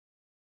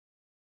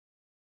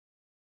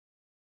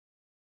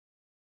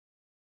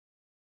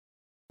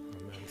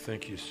Amen.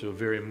 Thank you so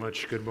very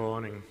much. Good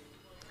morning.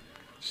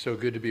 So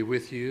good to be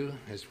with you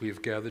as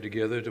we've gathered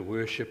together to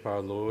worship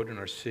our Lord and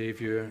our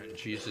Savior,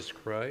 Jesus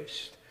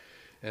Christ.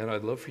 And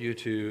I'd love for you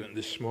to,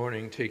 this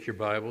morning, take your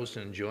Bibles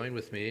and join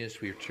with me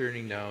as we're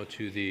turning now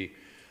to the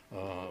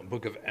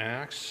book of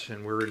Acts.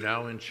 And we're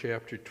now in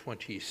chapter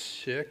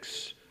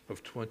 26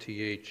 of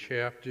 28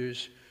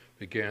 chapters.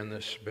 Began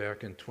this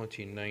back in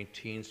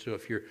 2019. So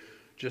if you're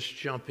just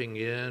jumping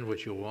in,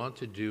 what you'll want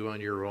to do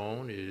on your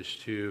own is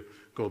to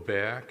go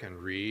back and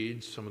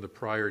read some of the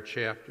prior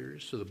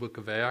chapters of the book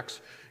of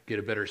Acts, get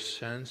a better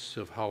sense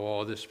of how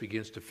all this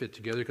begins to fit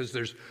together, because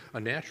there's a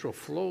natural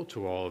flow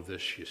to all of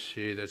this, you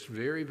see, that's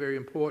very, very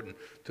important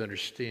to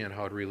understand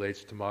how it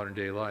relates to modern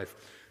day life.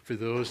 For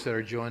those that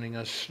are joining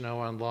us now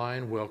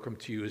online, welcome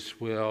to you as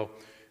well,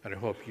 and I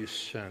hope you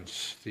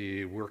sense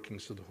the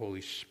workings of the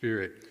Holy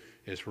Spirit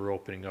as we're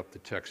opening up the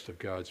text of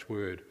God's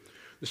Word.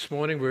 This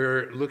morning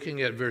we're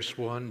looking at verse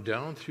 1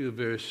 down through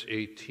verse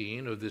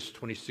 18 of this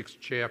 26th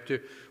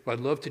chapter. What I'd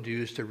love to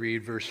do is to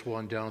read verse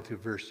 1 down through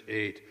verse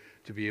 8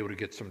 to be able to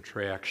get some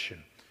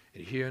traction.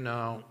 And here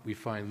now we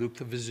find Luke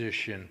the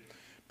physician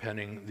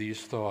penning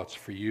these thoughts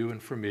for you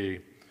and for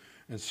me.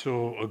 And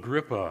so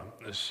Agrippa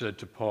said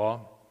to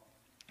Paul,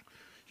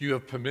 "You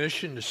have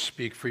permission to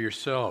speak for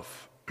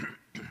yourself."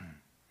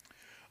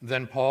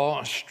 Then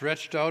Paul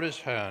stretched out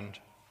his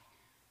hand,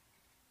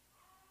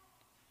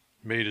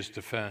 made his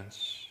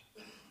defense.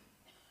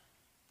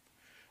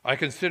 "I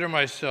consider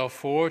myself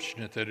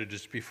fortunate that it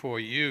is before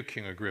you,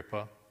 King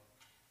Agrippa.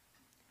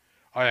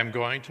 I am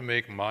going to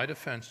make my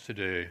defense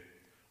today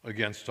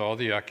against all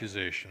the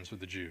accusations of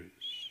the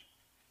Jews,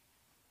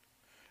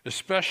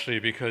 especially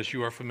because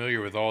you are familiar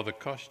with all the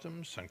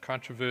customs and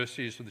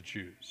controversies of the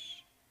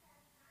Jews.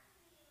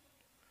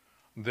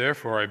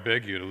 Therefore, I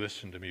beg you to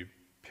listen to me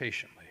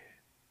patiently.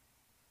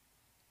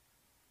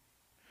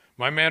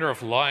 My manner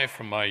of life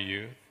from my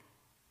youth,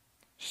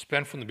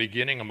 spent from the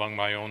beginning among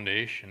my own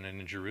nation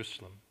and in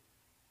Jerusalem,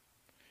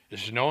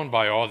 is known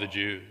by all the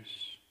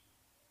Jews.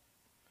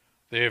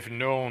 They have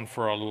known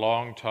for a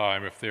long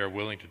time, if they are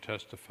willing to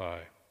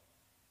testify,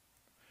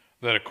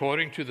 that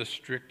according to the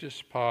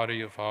strictest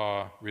party of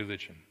our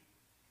religion,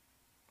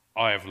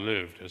 I have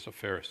lived as a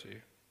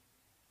Pharisee.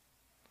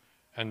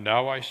 And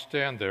now I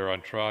stand there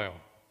on trial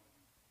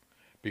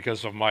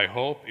because of my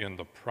hope in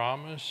the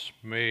promise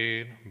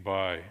made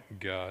by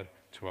God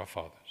to our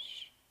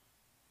fathers,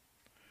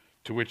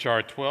 to which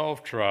our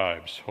 12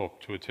 tribes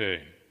hope to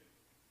attain,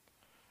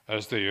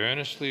 as they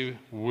earnestly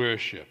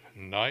worship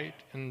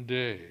night and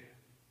day.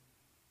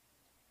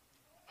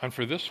 And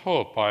for this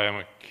hope I am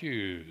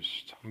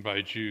accused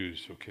by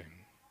Jews, O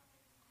King.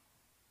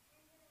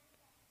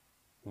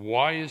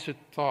 Why is it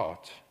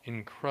thought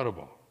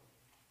incredible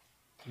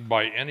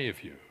by any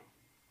of you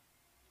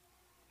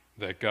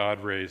that God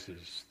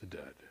raises the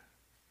dead?"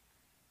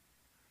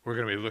 We're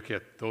going to be looking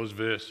at those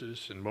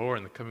verses and more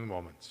in the coming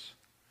moments.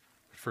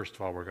 First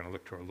of all, we're going to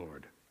look to our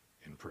Lord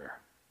in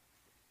prayer.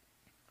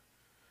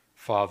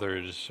 Father,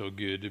 it is so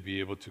good to be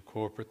able to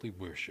corporately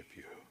worship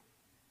you.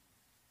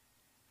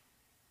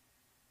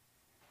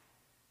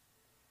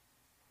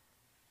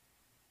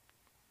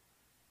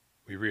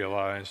 We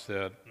realize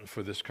that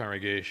for this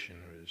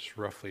congregation, it was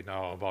roughly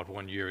now about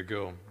 1 year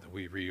ago that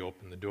we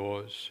reopened the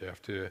doors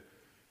after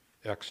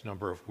X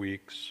number of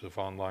weeks of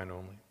online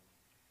only.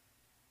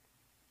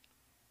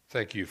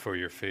 Thank you for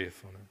your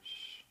faithfulness.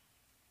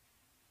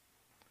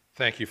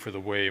 Thank you for the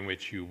way in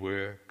which you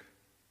work,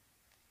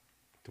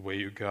 the way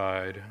you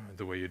guide,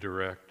 the way you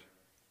direct.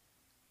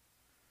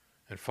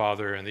 And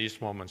Father, in these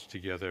moments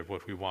together,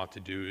 what we want to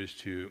do is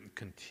to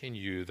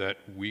continue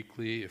that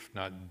weekly, if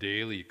not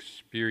daily,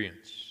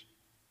 experience,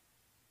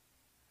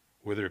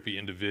 whether it be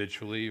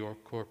individually or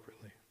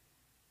corporately,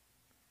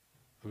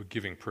 of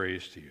giving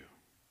praise to you.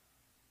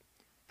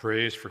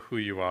 Praise for who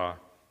you are.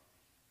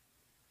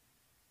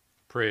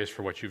 Praise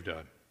for what you've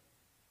done.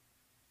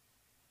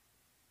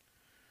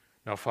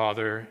 Now,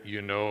 Father,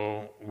 you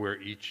know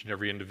where each and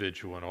every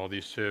individual in all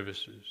these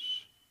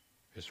services,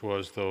 as well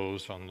as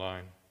those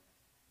online,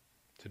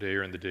 today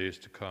or in the days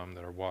to come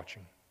that are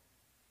watching,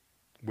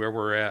 where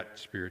we're at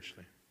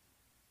spiritually.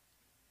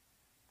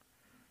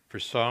 For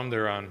some,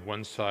 they're on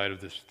one side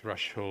of this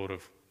threshold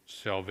of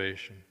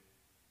salvation.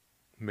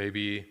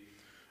 Maybe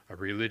a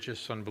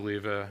religious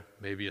unbeliever,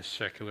 maybe a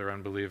secular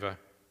unbeliever,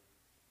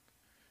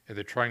 and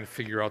they're trying to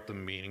figure out the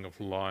meaning of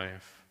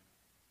life.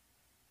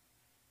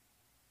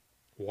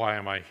 Why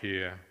am I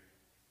here?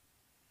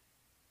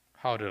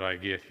 How did I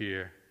get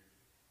here?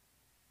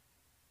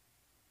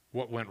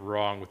 What went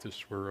wrong with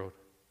this world?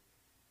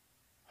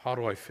 How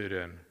do I fit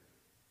in?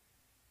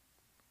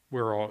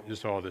 Where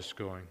is all this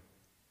going?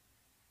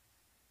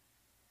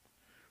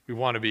 We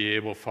want to be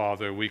able,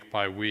 Father, week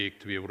by week,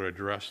 to be able to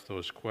address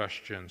those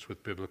questions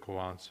with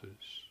biblical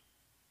answers,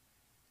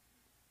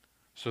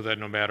 so that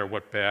no matter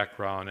what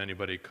background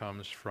anybody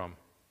comes from,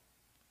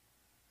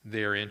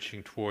 they are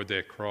inching toward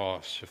their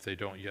cross if they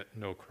don't yet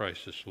know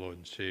Christ as Lord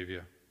and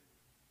Savior.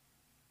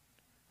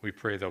 We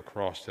pray they'll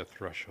cross that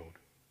threshold.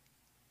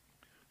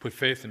 put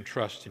faith and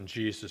trust in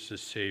Jesus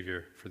as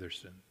Savior for their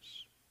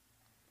sins.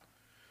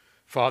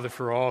 Father,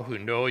 for all who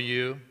know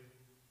you,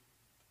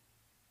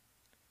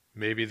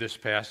 maybe this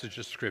passage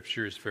of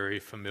Scripture is very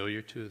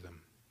familiar to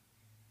them.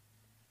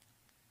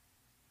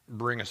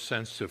 Bring a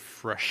sense of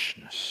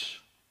freshness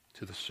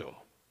to the soul.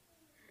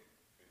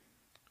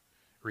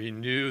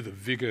 Renew the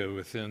vigor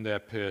within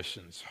that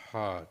person's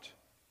heart,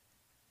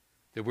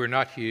 that we're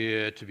not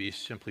here to be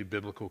simply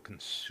biblical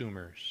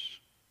consumers,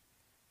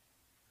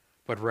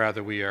 but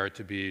rather we are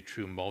to be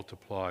true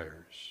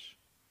multipliers,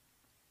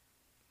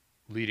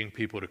 leading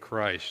people to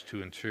Christ,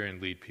 who in turn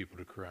lead people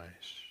to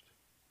Christ,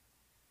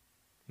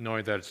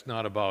 knowing that it's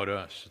not about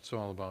us, it's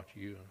all about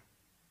you.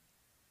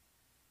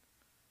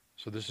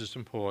 So this is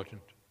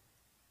important.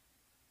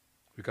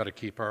 We've got to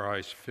keep our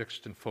eyes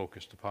fixed and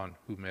focused upon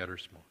who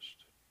matters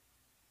most.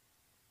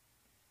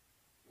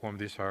 Warm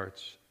these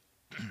hearts,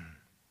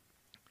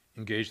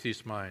 engage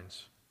these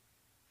minds,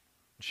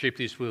 shape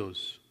these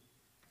wills.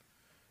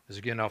 As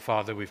again, now,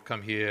 Father, we've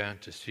come here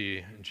to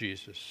see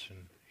Jesus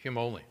and Him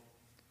only.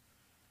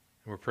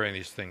 And we're praying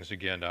these things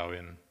again now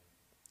in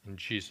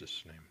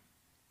Jesus'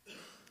 name.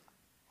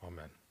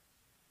 Amen.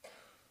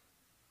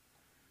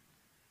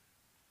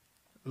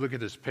 Look at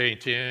this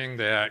painting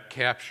that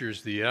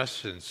captures the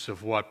essence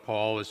of what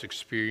Paul is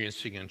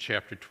experiencing in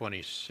chapter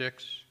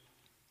 26.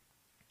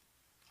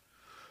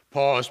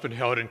 Paul has been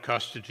held in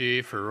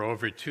custody for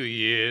over 2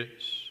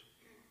 years.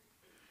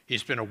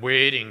 He's been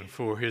awaiting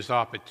for his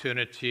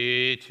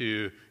opportunity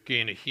to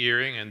gain a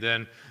hearing and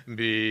then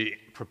be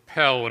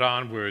propelled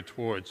onward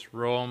towards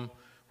Rome,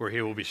 where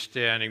he will be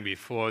standing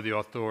before the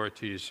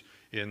authorities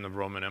in the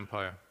Roman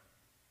Empire.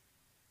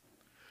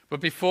 But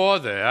before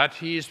that,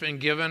 he's been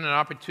given an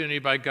opportunity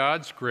by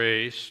God's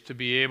grace to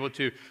be able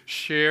to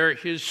share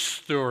his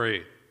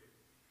story,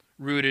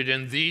 rooted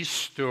in the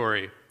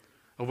story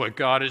of what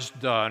God has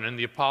done in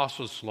the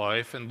apostles'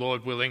 life, and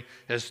Lord willing,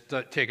 has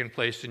taken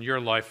place in your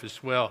life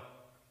as well.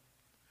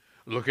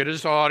 Look at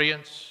his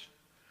audience.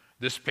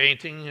 This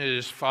painting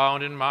is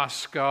found in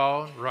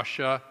Moscow,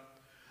 Russia,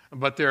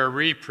 but there are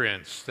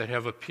reprints that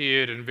have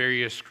appeared in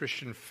various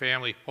Christian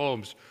family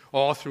homes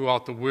all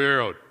throughout the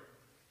world.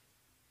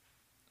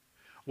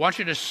 I want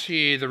you to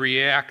see the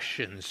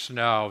reactions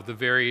now of the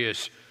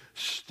various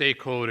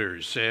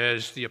stakeholders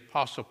as the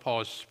Apostle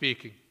Paul is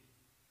speaking.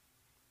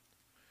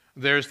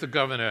 There's the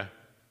governor.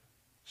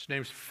 His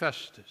name's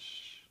Festus.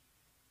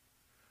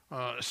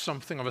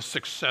 Something of a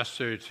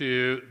successor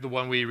to the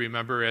one we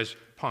remember as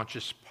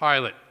Pontius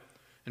Pilate,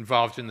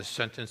 involved in the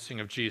sentencing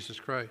of Jesus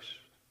Christ.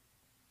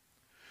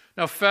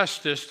 Now,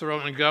 Festus, the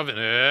Roman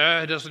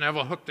governor, doesn't have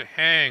a hook to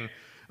hang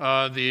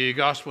the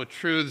gospel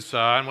truths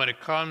on when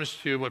it comes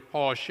to what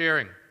Paul is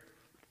sharing.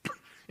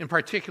 In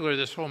particular,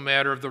 this whole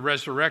matter of the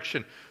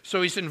resurrection.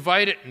 So he's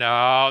invited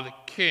now the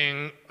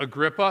king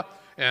Agrippa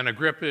and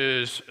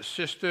Agrippa's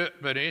sister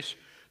Bernice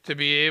to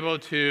be able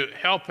to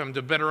help him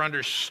to better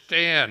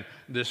understand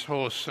this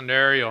whole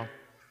scenario.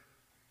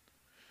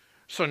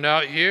 So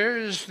now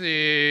here's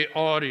the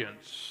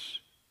audience.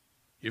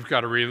 You've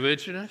got a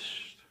religionist,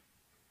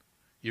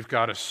 you've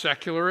got a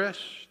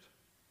secularist,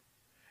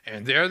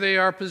 and there they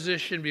are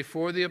positioned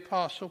before the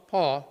Apostle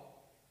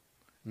Paul,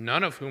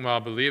 none of whom are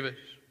believers.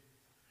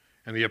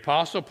 And the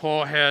Apostle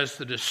Paul has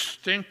the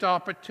distinct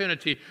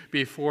opportunity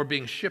before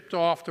being shipped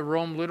off to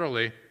Rome,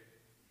 literally,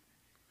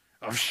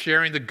 of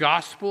sharing the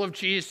gospel of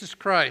Jesus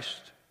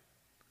Christ,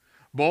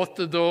 both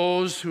to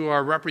those who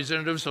are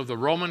representatives of the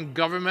Roman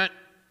government,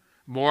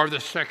 more of the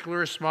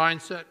secularist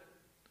mindset,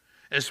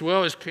 as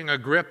well as King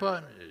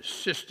Agrippa and his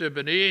sister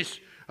Bernice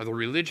of the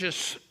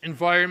religious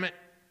environment.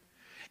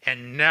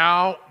 And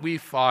now we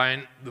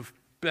find the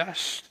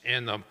best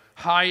and the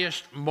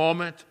highest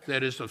moment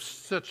that is of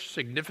such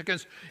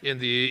significance in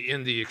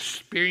the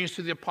experience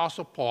of the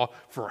Apostle Paul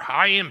for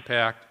high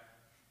impact.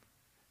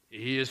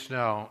 He is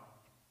now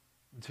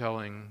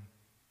telling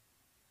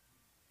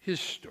his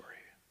story,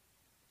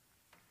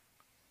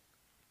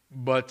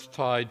 but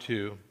tied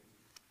to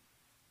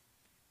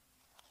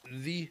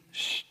the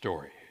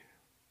story.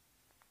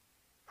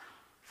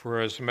 For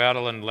as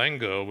Madeleine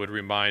L'Engle would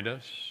remind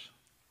us,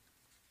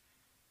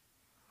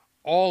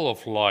 all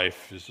of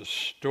life is a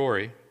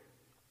story.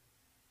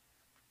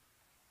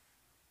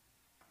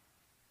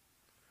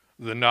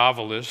 The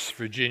novelist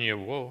Virginia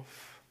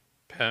Woolf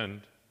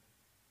penned,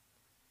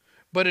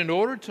 but in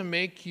order to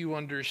make you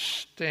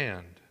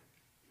understand,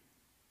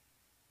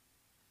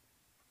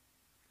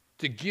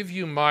 to give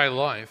you my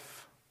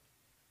life,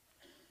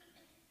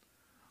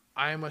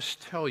 I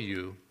must tell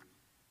you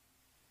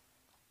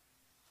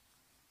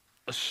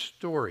a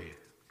story.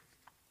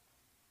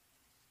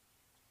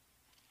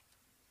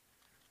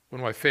 One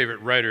of my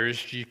favorite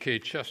writers, G.K.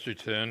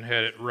 Chesterton,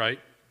 had it right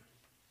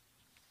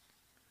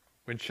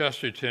when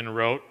Chesterton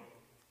wrote,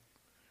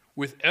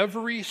 "With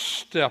every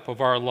step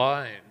of our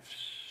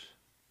lives,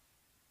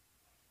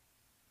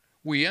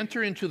 we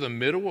enter into the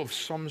middle of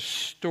some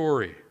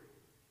story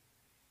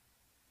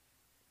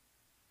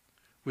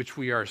which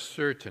we are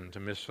certain to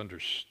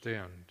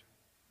misunderstand.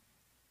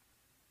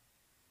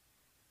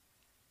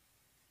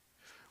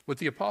 What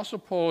the Apostle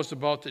Paul is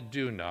about to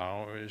do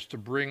now is to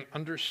bring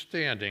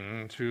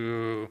understanding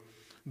to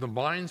the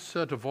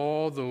mindset of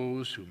all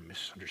those who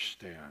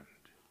misunderstand,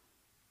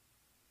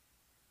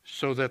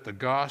 so that the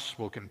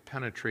gospel can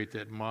penetrate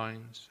that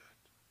mindset.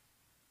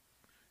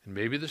 And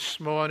maybe this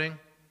morning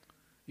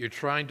you're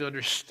trying to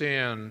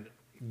understand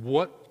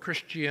what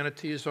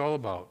Christianity is all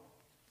about.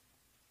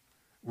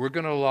 We're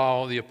going to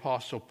allow the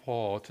Apostle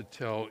Paul to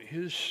tell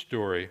his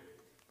story,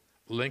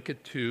 link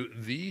it to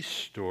the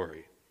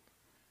story,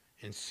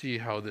 and see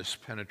how this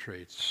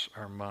penetrates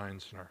our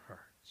minds and our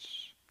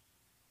hearts.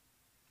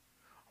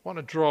 I want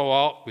to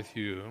draw out with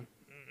you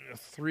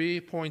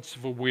 3 points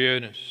of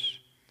awareness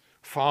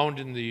found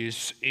in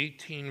these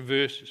 18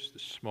 verses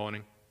this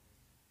morning.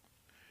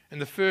 And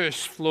the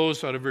first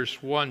flows out of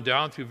verse 1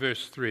 down through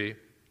verse 3.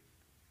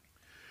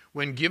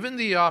 When given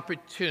the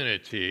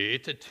opportunity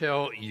to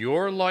tell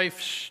your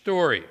life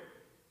story,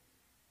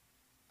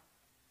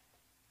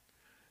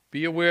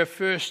 be aware,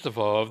 first of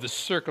all, of the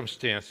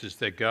circumstances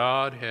that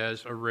God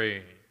has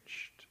arranged.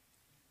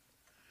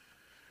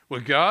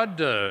 What God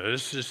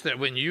does is that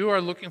when you are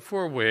looking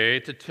for a way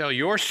to tell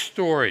your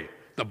story,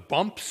 the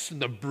bumps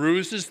and the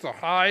bruises, the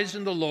highs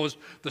and the lows,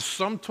 the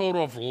sum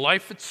total of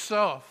life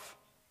itself,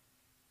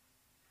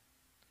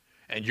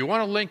 and you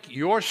want to link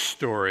your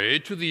story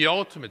to the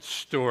ultimate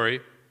story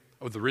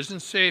of the risen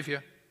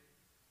Savior,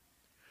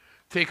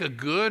 take a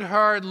good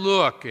hard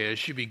look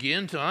as you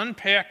begin to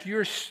unpack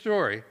your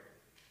story,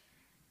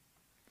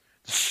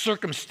 the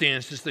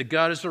circumstances that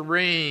God has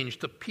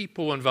arranged, the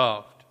people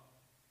involved,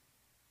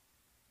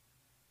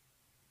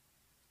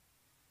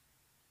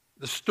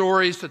 the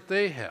stories that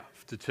they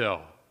have to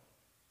tell.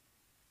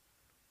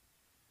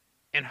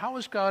 And how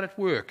is God at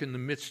work in the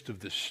midst of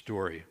this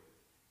story?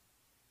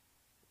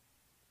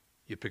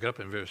 You pick it up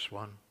in verse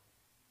 1.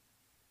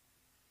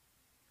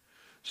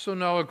 So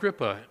now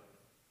Agrippa,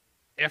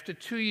 after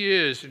 2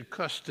 years in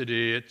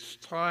custody, it's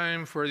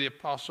time for the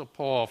Apostle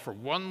Paul for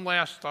one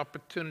last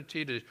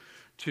opportunity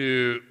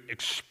to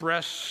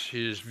express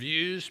his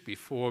views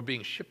before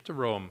being shipped to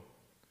Rome.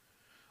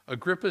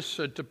 Agrippa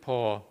said to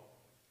Paul,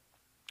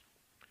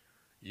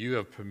 "You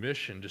have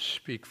permission to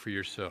speak for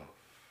yourself."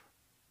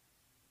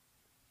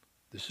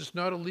 This is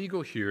not a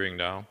legal hearing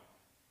now.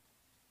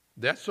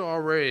 That's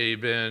already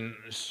been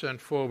sent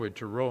forward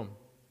to Rome.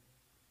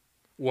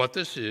 What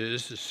this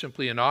is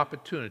simply an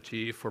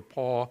opportunity for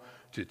Paul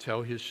to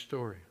tell his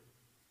story.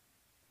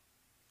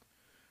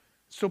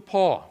 So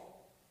Paul,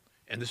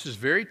 and this is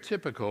very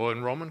typical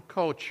in Roman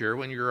culture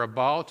when you're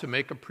about to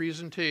make a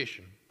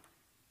presentation,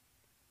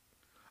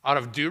 out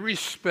of due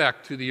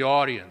respect to the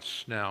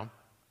audience now,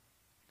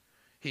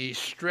 he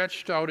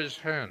stretched out his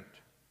hand,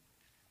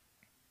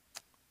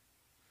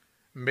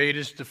 made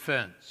his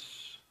defense.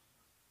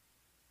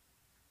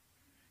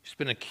 He's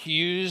been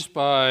accused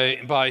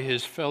by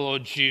his fellow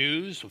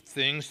Jews of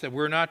things that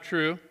were not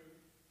true,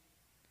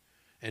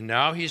 and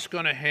now he's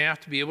going to have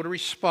to be able to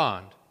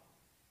respond.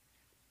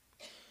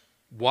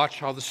 Watch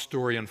how the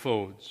story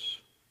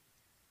unfolds.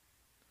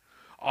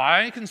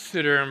 I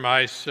consider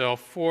myself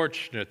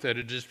fortunate that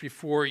it is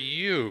before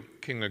you,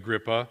 King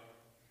Agrippa,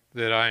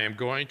 that I am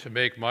going to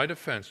make my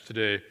defense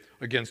today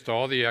against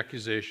all the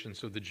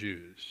accusations of the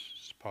Jews.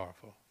 It's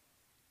powerful.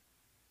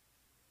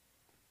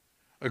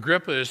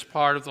 Agrippa is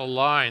part of the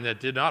line that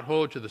did not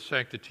hold to the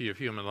sanctity of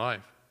human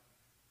life.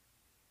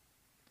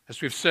 As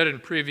we've said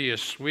in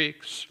previous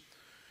weeks,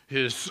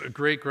 his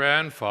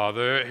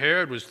great-grandfather,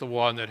 Herod, was the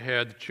one that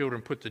had the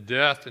children put to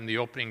death in the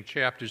opening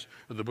chapters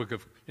of the book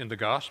in the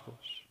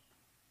Gospels.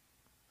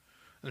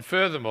 And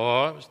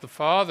furthermore, it was the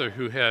father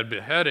who had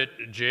beheaded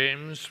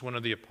James, one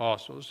of the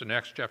apostles, in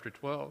Acts chapter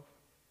 12.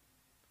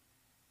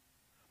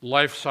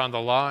 Life's on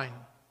the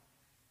line.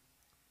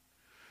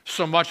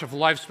 So much of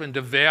life's been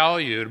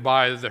devalued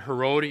by the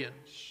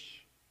Herodians.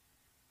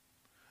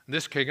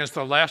 This king is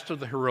the last of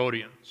the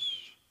Herodians.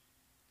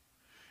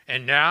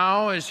 And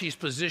now, as he's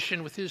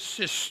positioned with his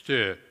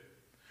sister,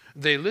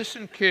 they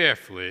listen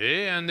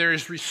carefully, and there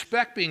is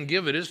respect being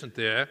given, isn't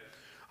there?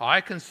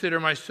 I consider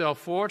myself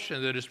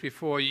fortunate that it's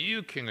before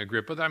you, King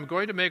Agrippa, that I'm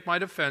going to make my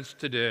defense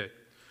today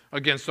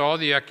against all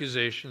the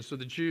accusations of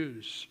the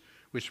Jews,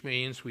 which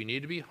means we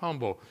need to be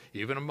humble,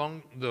 even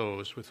among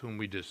those with whom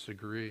we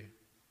disagree.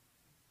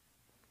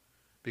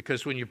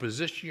 Because when you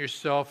position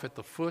yourself at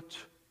the foot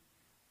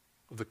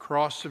of the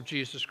cross of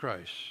Jesus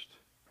Christ,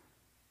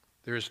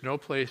 there is no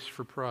place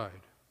for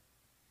pride.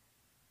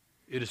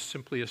 It is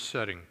simply a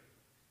setting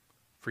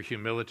for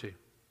humility.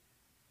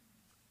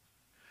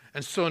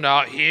 And so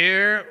now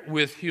here,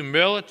 with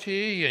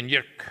humility and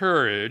yet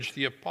courage,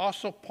 the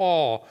Apostle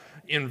Paul,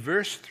 in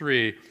verse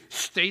 3,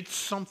 states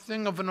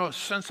something of a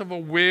sense of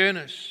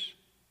awareness.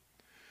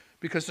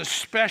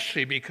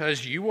 Especially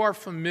because you are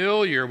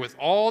familiar with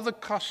all the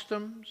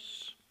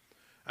customs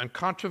and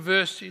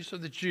controversies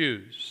of the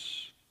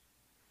Jews.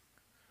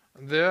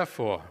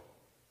 Therefore,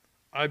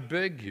 I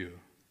beg you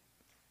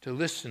to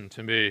listen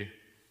to me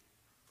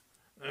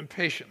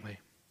patiently.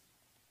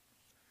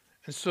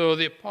 And so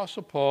the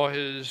Apostle Paul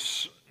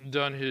has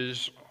done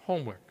his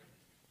homework.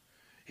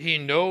 He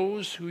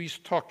knows who he's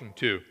talking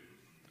to.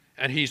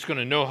 and he's going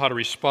to know how to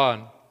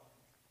respond.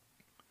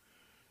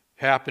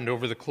 Happened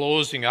over the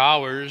closing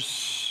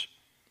hours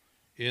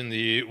in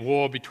the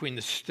war between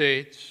the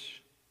states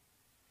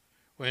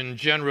when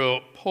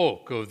General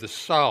Polk of the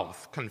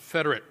South,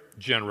 Confederate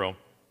general,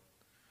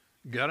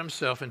 got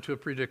himself into a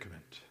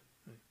predicament.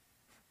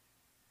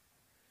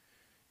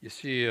 You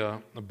see,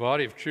 a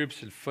body of troops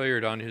had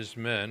fired on his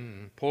men,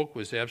 and Polk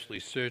was absolutely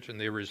certain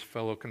they were his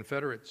fellow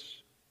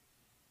Confederates.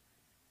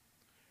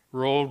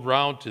 Rolled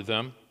round to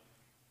them,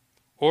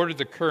 ordered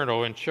the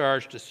colonel in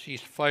charge to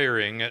cease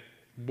firing at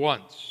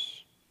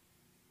once.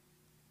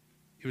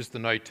 It was the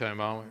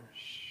nighttime hours.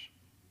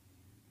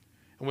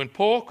 And when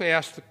Polk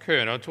asked the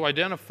colonel to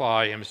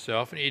identify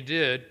himself, and he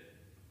did,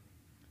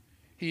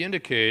 he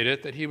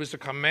indicated that he was a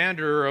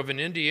commander of an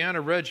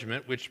Indiana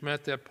regiment, which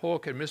meant that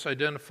Polk had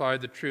misidentified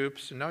the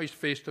troops, and now he's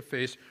face to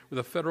face with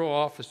a federal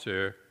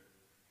officer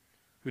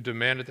who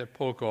demanded that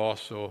Polk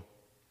also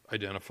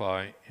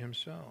identify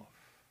himself.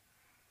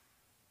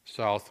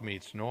 South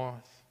meets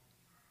north,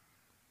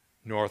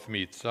 north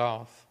meets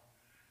south,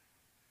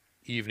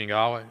 evening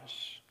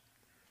hours.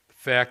 The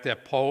fact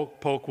that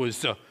Polk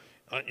was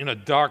in a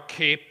dark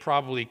cape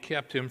probably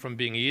kept him from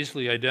being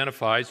easily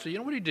identified. So you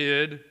know what he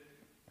did?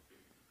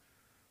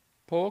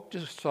 Polk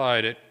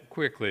decided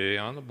quickly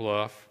on the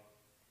bluff,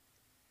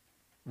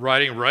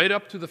 riding right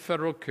up to the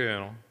federal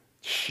colonel,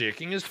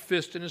 shaking his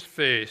fist in his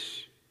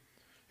face,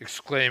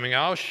 exclaiming,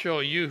 "I'll show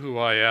you who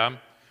I am.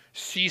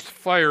 Cease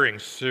firing,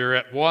 sir,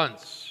 at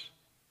once."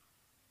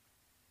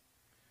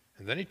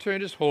 And then he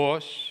turned his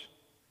horse,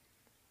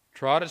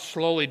 trotted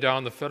slowly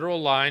down the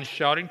federal line,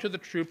 shouting to the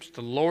troops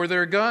to lower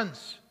their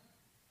guns.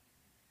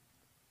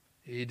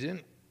 He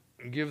didn't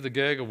give the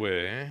gag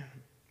away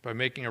by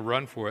making a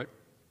run for it.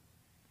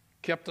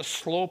 Kept a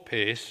slow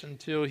pace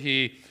until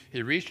he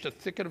reached a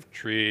thicket of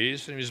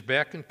trees and he was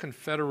back in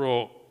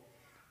Confederate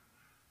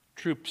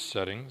troop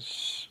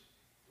settings,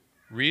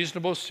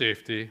 reasonable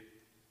safety.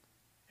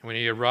 And when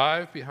he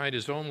arrived behind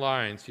his own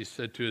lines, he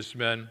said to his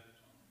men,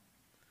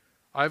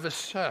 "I've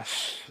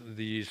assessed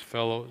these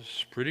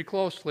fellows pretty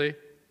closely.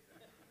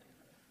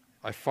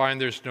 I find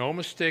there's no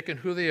mistake in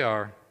who they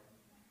are.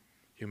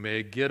 You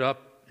may get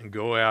up and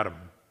go at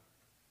them."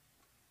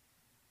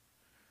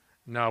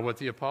 Now, what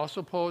the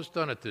Apostle Paul has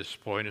done at this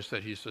point is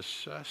that he's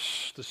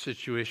assessed the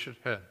situation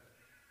at hand.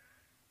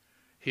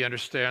 He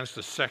understands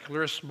the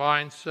secularist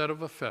mindset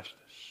of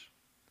Festus.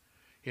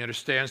 He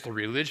understands the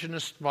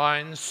religionist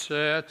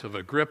mindset of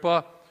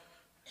Agrippa,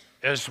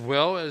 as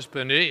well as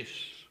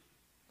Bernice.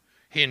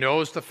 He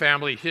knows the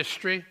family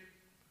history,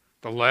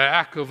 the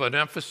lack of an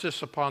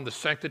emphasis upon the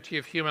sanctity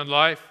of human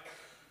life,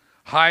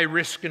 high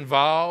risk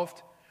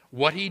involved.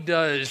 What he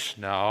does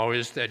now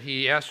is that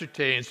he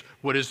ascertains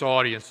what his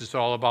audience is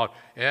all about,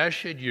 as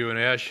should you and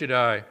as should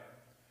I.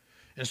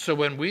 And so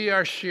when we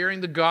are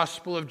sharing the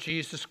gospel of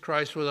Jesus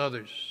Christ with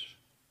others,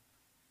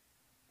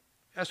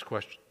 ask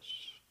questions.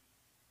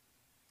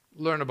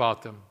 Learn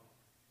about them.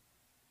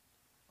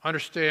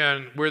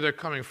 Understand where they're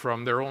coming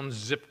from, their own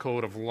zip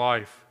code of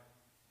life,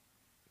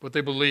 what they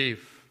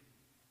believe,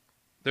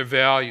 their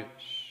values.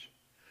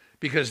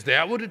 Because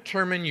that will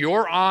determine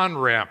your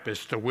on-ramp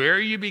as to where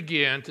you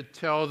begin to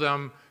tell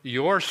them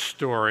your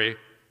story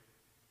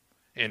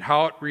and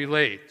how it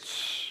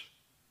relates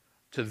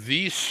to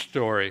the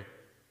story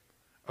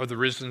of the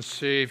risen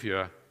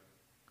Savior,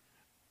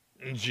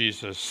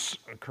 Jesus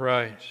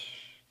Christ.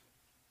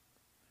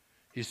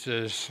 He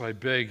says, "I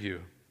beg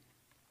you,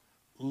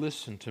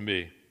 listen to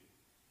me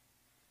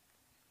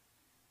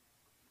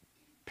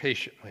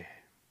patiently."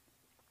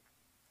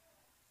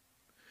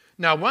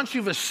 Now, once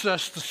you've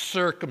assessed the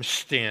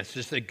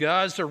circumstances that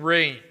God's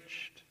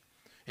arranged,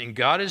 and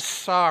God is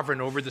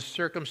sovereign over the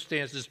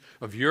circumstances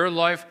of your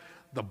life,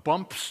 the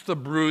bumps, the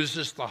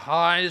bruises, the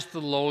highs, the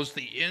lows,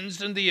 the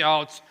ins and the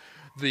outs,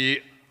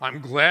 the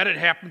 "I'm glad it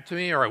happened to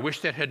me" or "I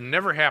wish that had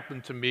never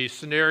happened to me"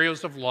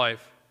 scenarios of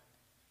life,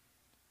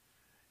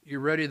 you're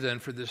ready then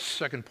for this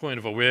second point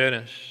of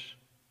awareness.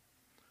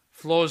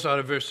 Flows out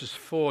of verses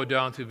 4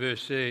 down to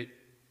verse 8.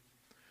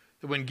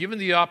 That when given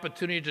the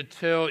opportunity to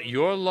tell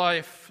your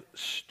life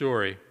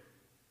story,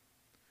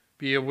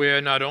 be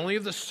aware not only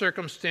of the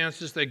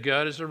circumstances that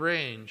God has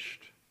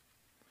arranged,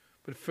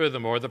 but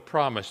furthermore the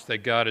promise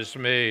that God has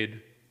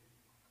made.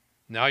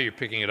 Now you're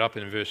picking it up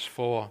in verse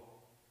 4.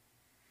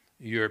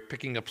 You're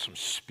picking up some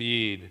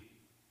speed.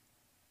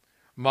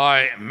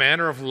 "My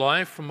manner of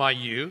life from my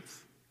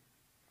youth,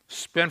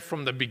 spent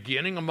from the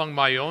beginning among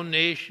my own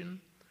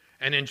nation,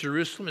 and in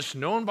Jerusalem is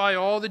known by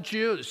all the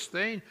Jews."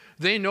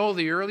 They know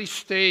the early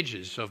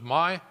stages of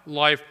my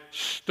life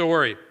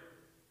story.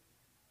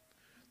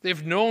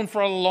 They've known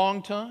for a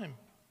long time.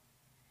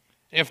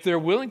 If they're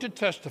willing to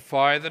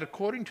testify that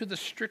according to the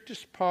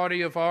strictest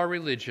party of our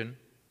religion,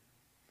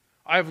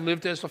 I've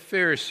lived as a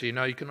Pharisee.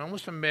 Now you can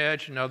almost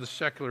imagine how the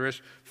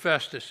secularist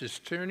Festus is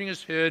turning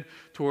his head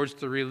towards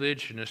the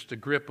religionist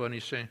Agrippa, and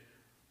he's saying,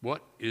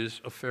 "What is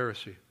a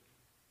Pharisee?"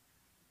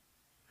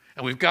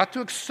 And we've got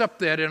to accept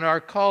that in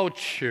our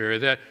culture,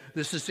 that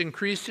this is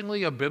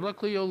increasingly a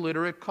biblically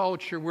illiterate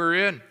culture we're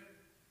in.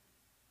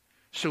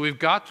 So we've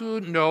got to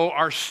know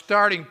our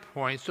starting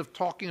points of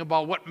talking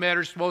about what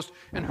matters most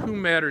and who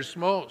matters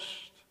most.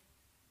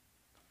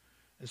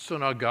 And so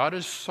now God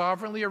has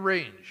sovereignly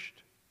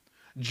arranged,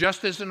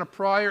 just as in a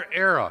prior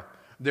era,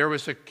 there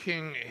was a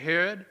King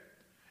Herod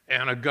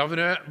and a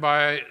governor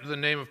by the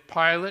name of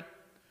Pilate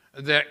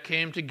that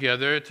came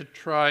together to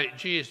try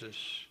Jesus.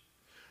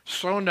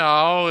 So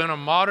now, in a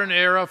modern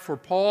era, for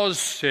Paul's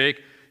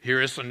sake,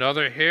 here is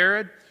another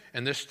Herod,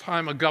 and this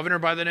time a governor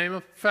by the name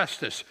of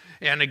Festus.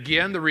 And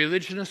again, the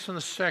religionists and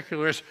the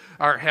secularists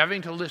are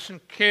having to listen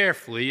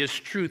carefully as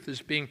truth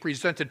is being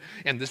presented.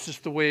 And this is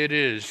the way it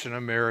is in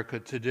America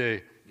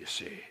today, you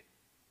see.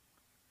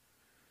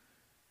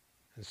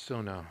 And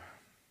so now.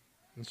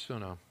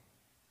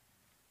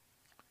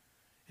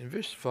 In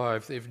verse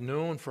 5, they've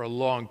known for a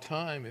long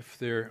time, if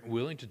they're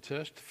willing to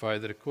testify,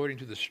 that according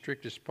to the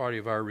strictest party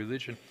of our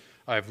religion,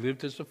 I've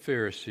lived as a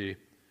Pharisee.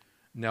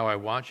 Now I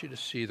want you to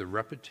see the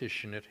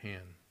repetition at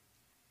hand.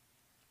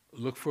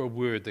 Look for a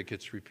word that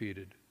gets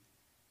repeated.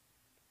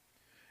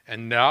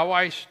 And now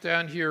I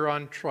stand here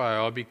on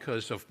trial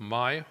because of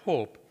my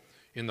hope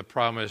in the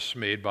promise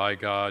made by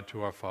God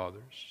to our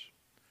fathers,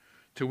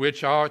 to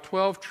which our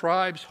 12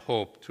 tribes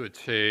hope to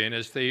attain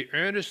as they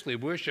earnestly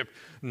worship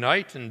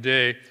night and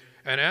day.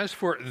 And as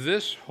for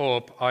this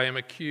hope, I am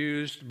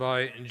accused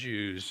by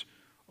Jews,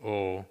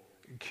 O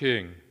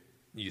King.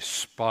 You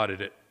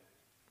spotted it.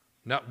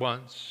 Not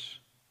once,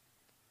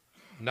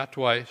 not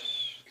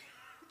twice,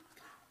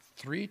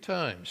 3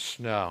 times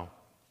now,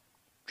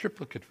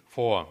 triplicate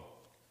form.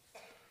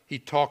 He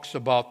talks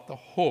about the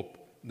hope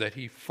that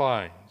he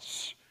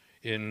finds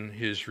in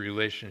his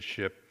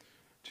relationship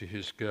to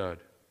his God.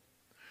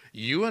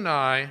 You and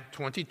I,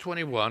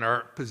 2021,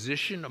 are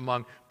positioned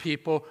among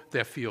people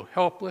that feel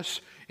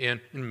helpless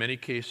and, in many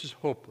cases,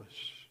 hopeless.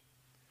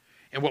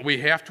 And what we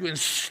have to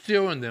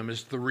instill in them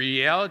is the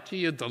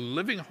reality of the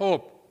living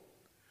hope,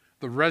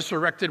 the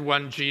resurrected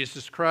one,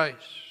 Jesus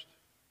Christ.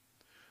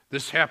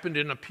 This happened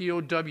in a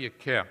POW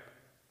camp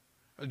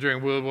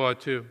during World War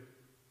II.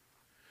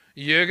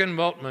 Jürgen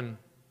Moltmann,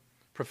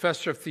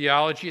 professor of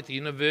theology at the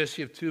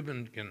University of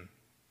Tübingen,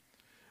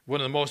 one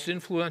of the most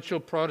influential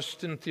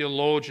Protestant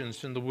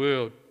theologians in the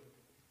world,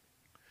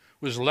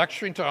 was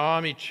lecturing to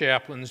army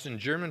chaplains and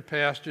German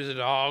pastors at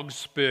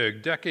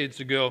Augsburg decades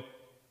ago,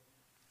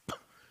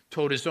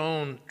 told his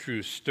own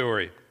true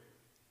story.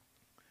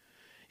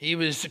 He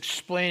was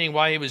explaining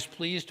why he was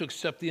pleased to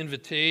accept the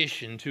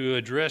invitation to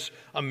address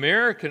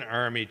American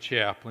army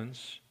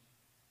chaplains.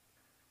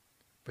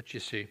 But you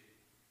see,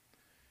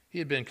 he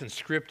had been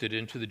conscripted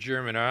into the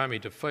German army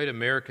to fight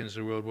Americans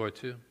in World War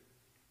II.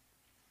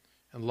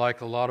 And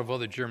like a lot of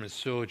other German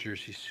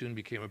soldiers, he soon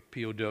became a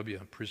POW,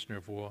 a prisoner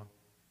of war.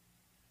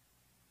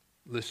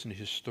 Listen to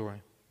his story.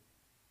 At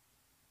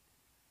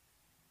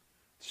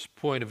this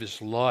point of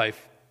his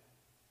life,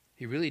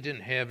 he really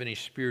didn't have any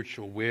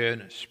spiritual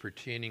awareness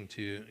pertaining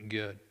to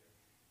God.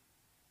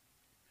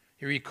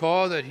 He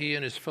recalled that he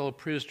and his fellow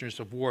prisoners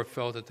of war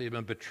felt that they had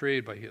been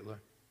betrayed by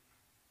Hitler.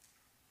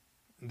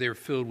 They were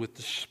filled with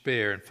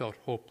despair and felt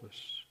hopeless.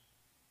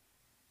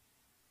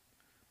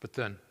 But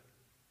then,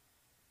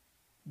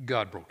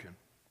 God broke in.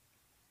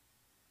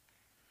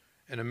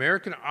 An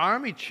American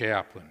army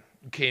chaplain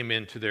came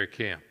into their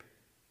camp,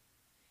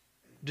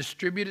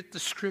 distributed the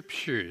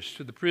scriptures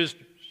to the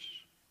prisoners.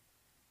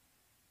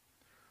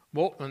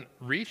 Moltmann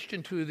reached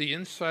into the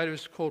inside of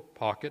his coat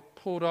pocket,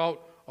 pulled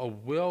out a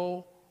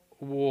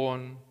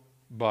well-worn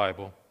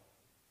Bible,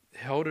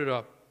 held it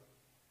up,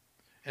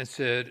 and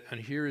said, "And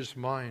here is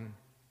mine."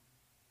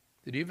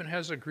 It even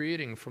has a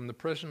greeting from the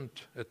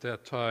president at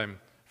that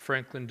time,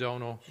 Franklin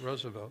Delano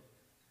Roosevelt.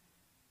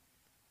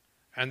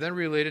 And then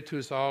related to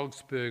his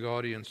Augsburg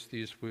audience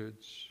these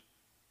words: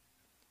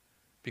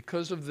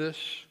 "Because of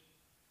this,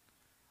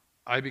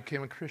 I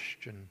became a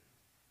Christian.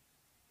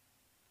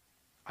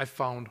 I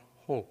found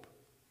hope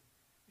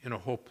in a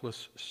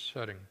hopeless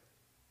setting.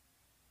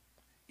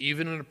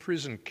 Even in a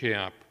prison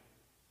camp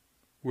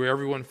where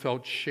everyone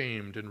felt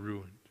shamed and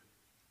ruined."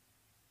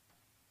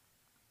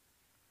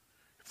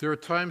 If there are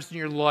times in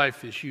your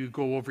life as you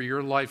go over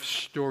your life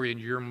story in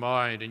your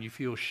mind and you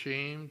feel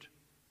shamed,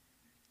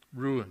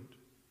 ruined,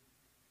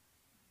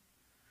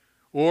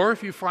 or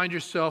if you find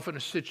yourself in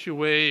a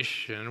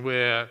situation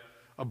where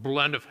a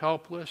blend of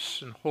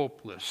helpless and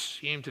hopeless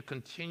seem to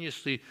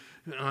continuously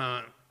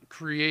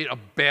create a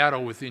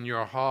battle within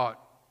your heart,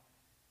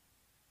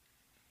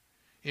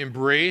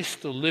 embrace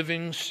the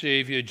living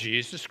Savior,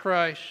 Jesus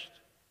Christ.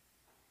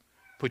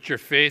 Put your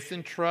faith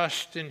and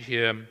trust in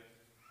Him.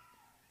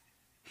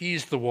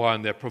 He's the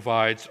one that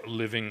provides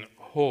living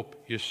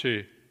hope, you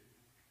see.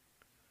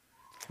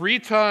 3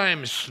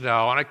 times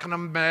now, and I can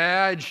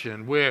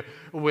imagine where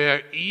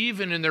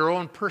even in their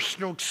own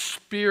personal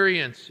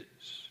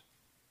experiences,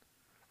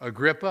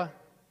 Agrippa,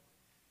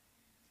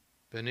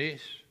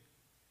 Bernice,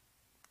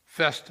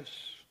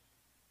 Festus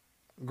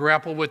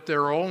grapple with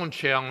their own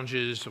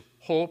challenges of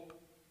hope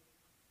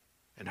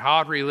and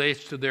how it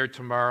relates to their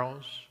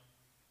tomorrows.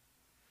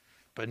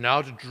 But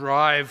now to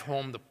drive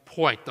home the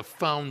point, the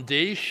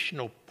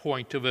foundational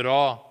point of it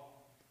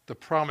all, the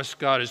promise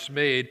God has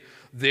made,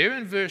 there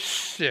in verse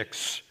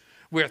 6,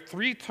 where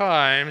 3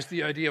 times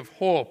the idea of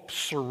hope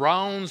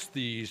surrounds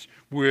these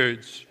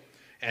words.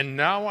 And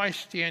now I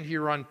stand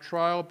here on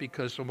trial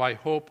because of my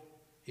hope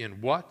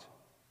in what?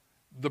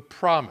 The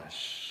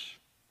promise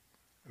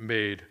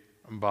made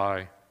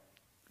by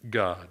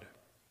God.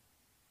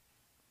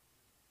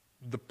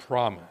 The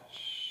promise.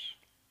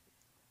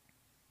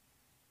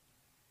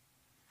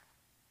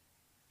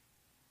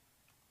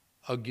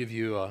 I'll give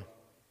you a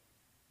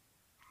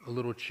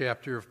little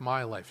chapter of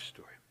my life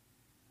story.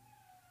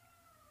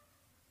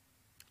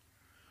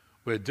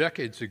 Where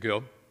decades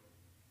ago,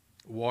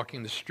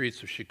 walking the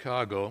streets of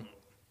Chicago,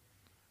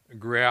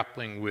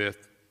 grappling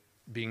with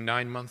being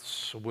 9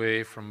 months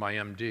away from my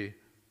MD,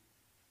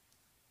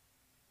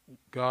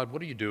 God,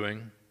 what are you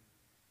doing,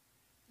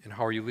 and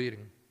how are you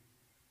leading?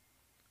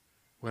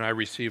 When I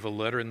receive a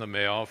letter in the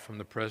mail from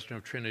the president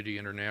of Trinity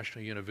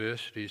International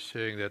University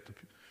saying that the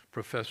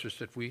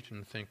professors at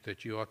Wheaton think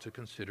that you ought to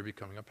consider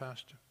becoming a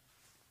pastor.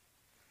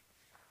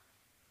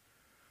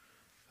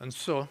 And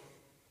so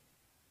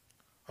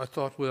I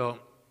thought, well,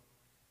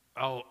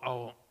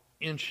 I'll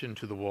inch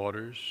into the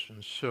waters.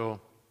 And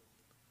so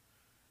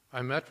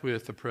I met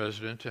with the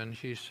president, and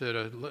he said,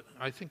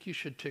 I think you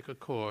should take a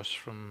course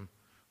from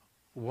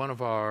one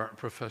of our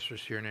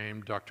professors here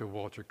named Dr.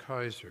 Walter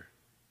Kaiser,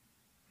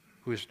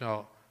 who is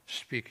now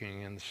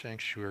speaking in the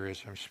sanctuary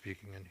as I'm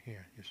speaking in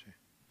here, you see.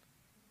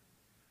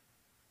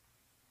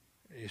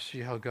 You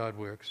see how God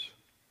works.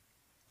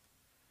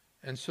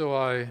 And so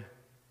I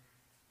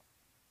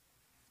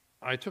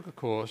took a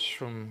course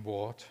from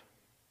Walt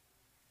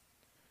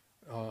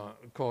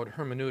called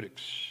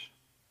Hermeneutics.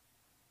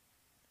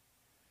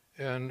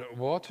 And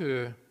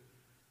Walter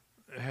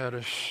had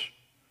us,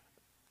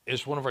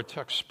 as one of our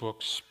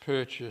textbooks,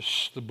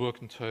 purchase the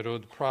book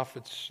entitled The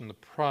Prophets and the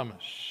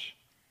Promise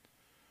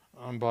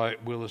by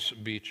Willis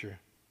Beecher.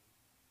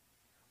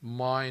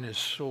 Mine is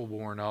so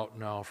worn out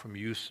now from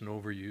use and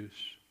overuse.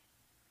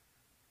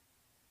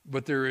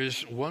 But there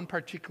is one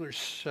particular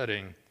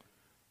setting,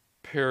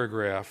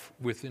 paragraph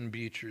within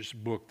Beecher's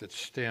book that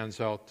stands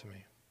out to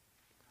me.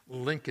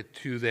 Link it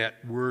to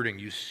that wording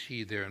you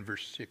see there in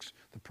verse 6,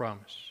 the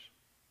promise.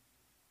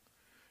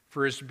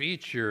 For as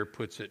Beecher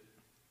puts it,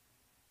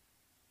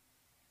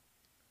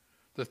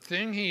 the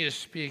thing he is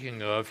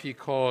speaking of he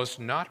calls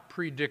not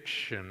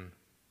prediction,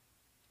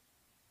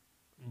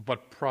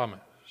 but promise.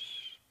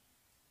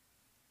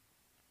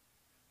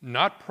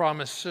 Not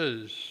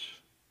promises,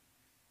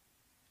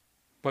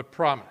 but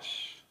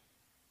promise.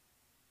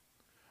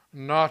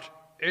 Not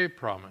a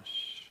promise,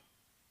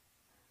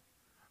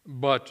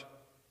 but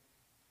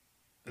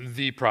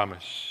the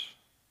promise.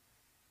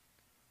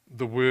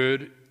 The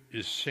word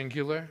is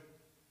singular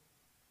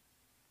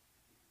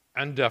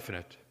and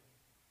definite.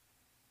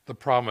 The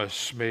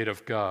promise made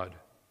of God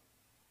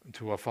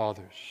to our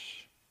fathers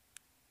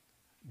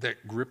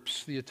that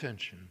grips the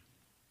attention.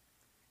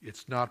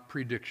 It's not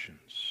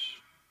predictions,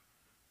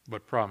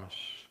 but promise.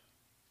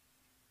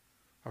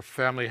 Our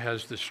family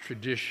has this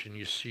tradition,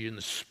 you see, in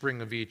the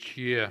spring of each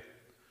year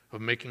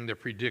of making their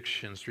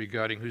predictions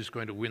regarding who's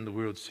going to win the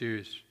World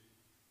Series.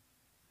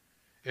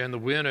 And the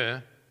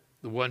winner,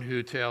 the one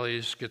who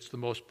tallies, gets the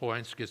most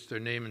points, gets their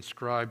name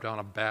inscribed on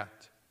a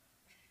bat.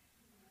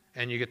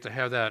 And you get to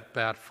have that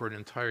bat for an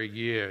entire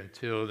year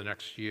until the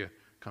next year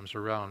comes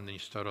around and then you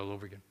start all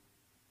over again.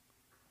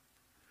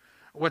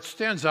 What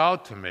stands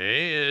out to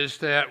me is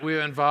that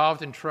we're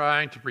involved in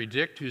trying to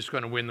predict who's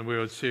going to win the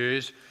World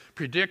Series,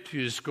 predict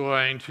who's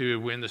going to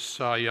win the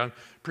Cy Young,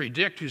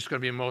 predict who's going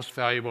to be the most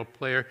valuable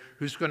player,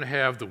 who's going to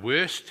have the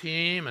worst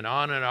team, and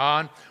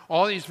on,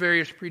 all these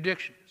various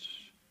predictions.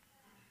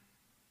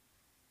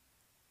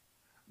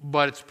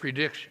 But it's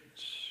predictions,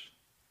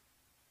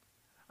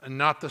 and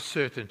not the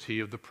certainty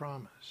of the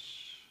promise.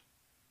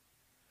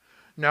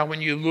 Now,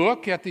 when you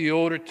look at the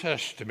Older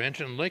Testament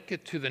and link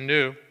it to the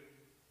New,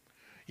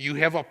 you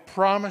have a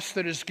promise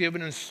that is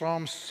given in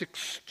Psalm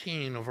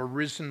 16 of a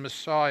risen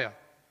Messiah.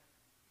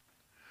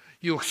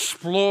 You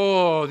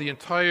explore the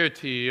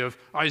entirety of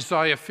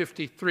Isaiah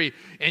 53,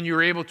 and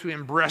you're able to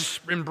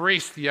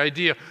embrace the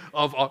idea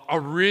of a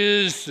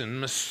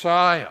risen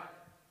Messiah.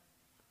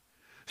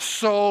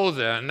 So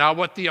then, now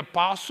what the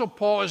Apostle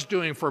Paul is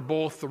doing for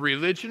both the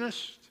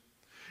religionist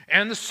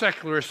and the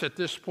secularist at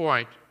this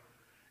point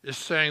is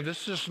saying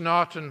this is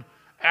not an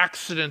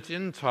accident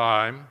in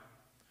time.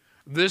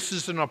 This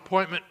is an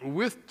appointment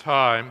with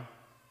time.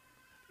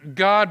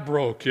 God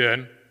broke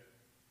in.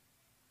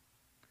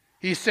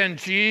 He sent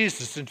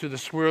Jesus into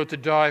this world to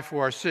die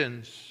for our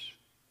sins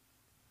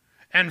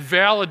and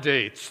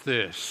validates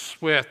this,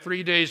 where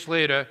 3 days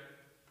later,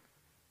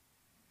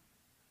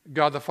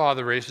 God the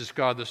Father raises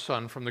God the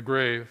Son from the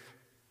grave.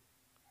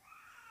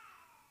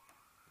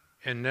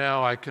 And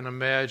now I can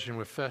imagine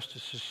what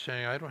Festus is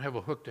saying, I don't have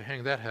a hook to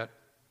hang that hat.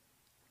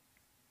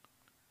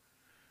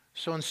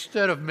 So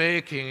instead of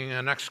making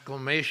an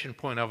exclamation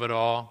point of it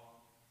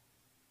all,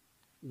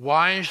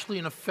 wisely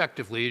and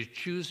effectively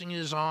choosing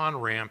his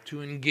on-ramp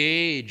to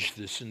engage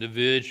this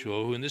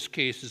individual, who in this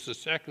case is a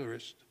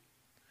secularist,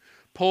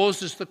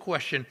 poses the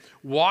question,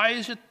 why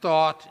is it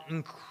thought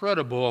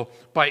incredible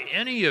by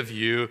any of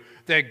you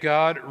that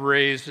God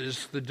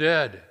raises the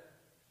dead?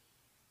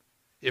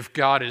 If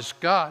God is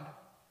God,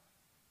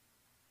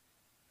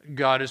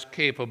 God is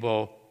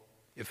capable,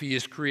 if he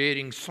is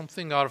creating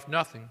something out of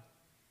nothing,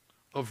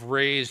 of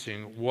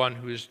raising one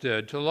who is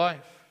dead to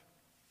life.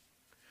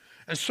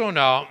 And so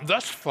now,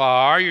 thus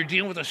far, you're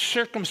dealing with the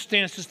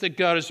circumstances that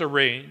God has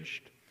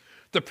arranged,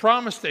 the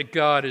promise that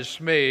God has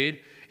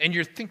made, and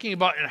you're thinking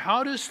about, and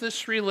how does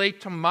this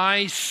relate to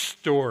my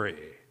story?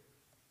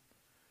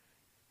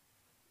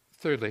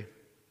 Thirdly,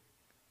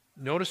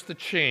 notice the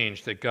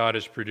change that God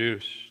has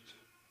produced.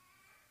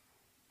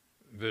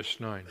 Verse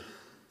 9.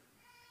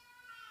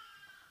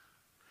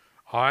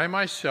 I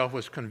myself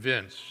was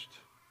convinced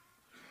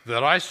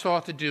that I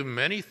sought to do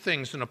many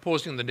things in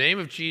opposing the name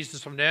of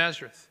Jesus of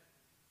Nazareth.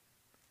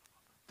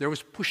 There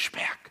was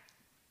pushback.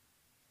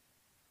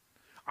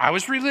 I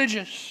was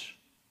religious,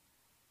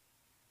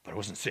 but I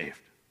wasn't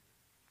saved.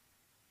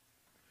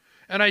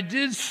 And I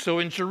did so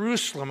in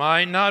Jerusalem.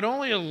 I not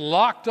only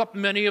locked up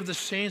many of the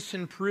saints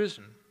in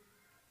prison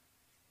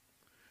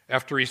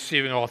after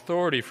receiving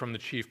authority from the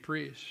chief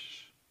priests,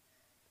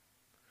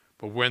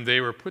 but when they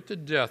were put to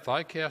death,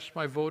 I cast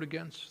my vote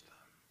against them.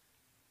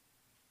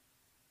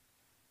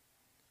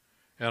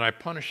 And I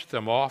punished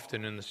them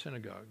often in the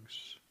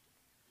synagogues.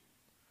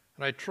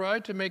 And I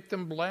tried to make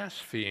them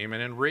blaspheme,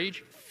 and in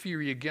rage and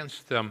fury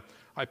against them,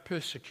 I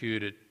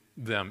persecuted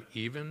them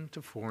even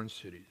to foreign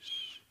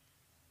cities.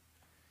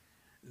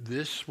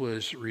 This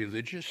was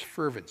religious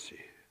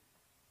fervency.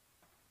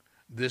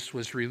 This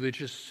was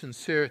religious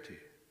sincerity.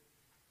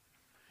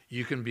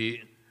 You can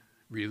be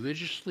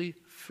religiously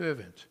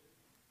fervent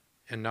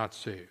and not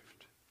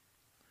saved.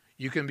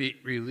 You can be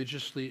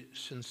religiously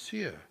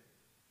sincere,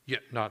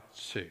 yet not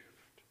saved.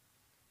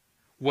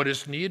 What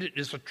is needed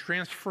is a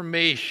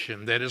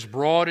transformation that is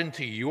brought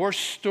into your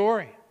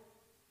story,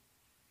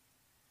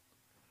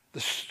 the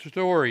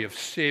story of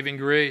saving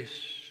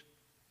grace,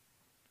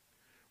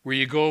 where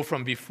you go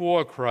from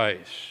before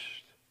Christ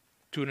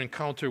to an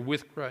encounter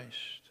with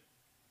Christ.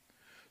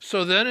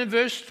 So then in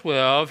verse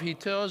 12, he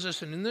tells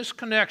us, and in this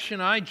connection,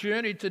 I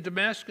journeyed to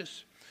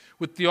Damascus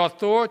with the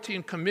authority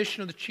and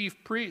commission of the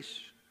chief priests.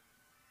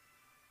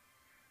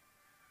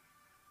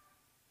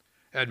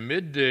 At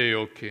midday,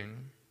 O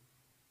king,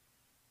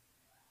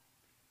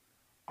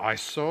 I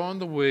saw on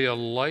the way a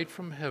light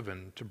from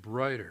heaven to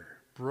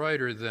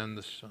brighter than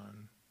the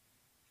sun,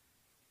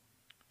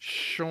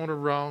 shone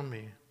around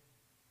me,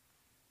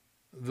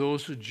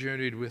 those who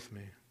journeyed with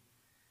me.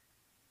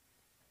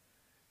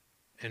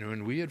 And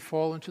when we had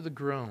fallen to the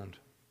ground,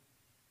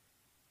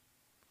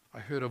 I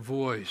heard a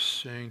voice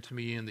saying to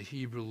me in the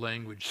Hebrew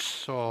language,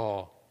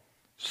 Saul,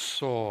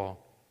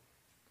 Saul,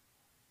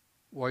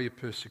 why are you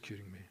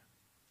persecuting me?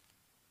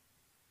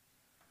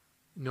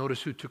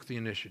 Notice who took the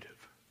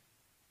initiative.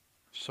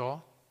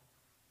 Saul?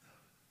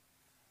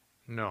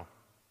 No.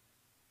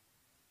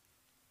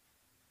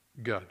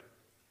 God.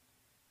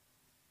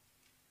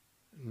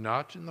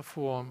 Not in the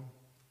form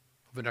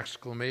of an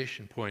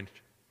exclamation point,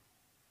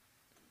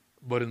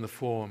 but in the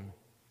form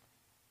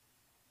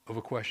of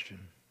a question.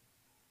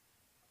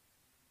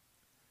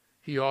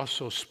 He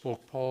also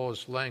spoke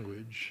Paul's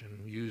language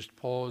and used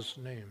Paul's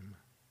name.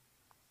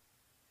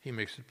 He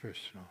makes it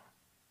personal,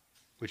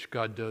 which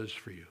God does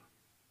for you.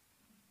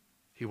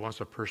 He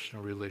wants a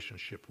personal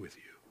relationship with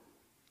you.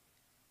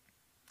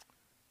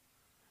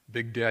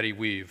 Big Daddy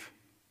Weave.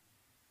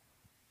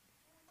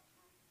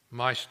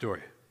 My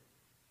story.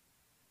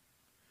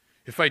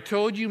 If I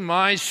told you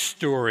my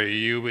story,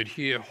 you would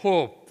hear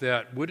hope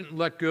that wouldn't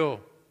let go.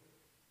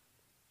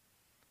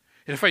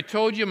 And if I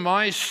told you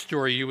my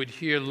story, you would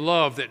hear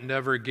love that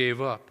never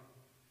gave up.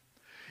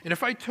 And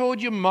if I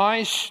told you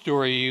my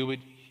story, you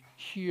would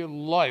hear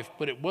life,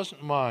 but it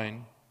wasn't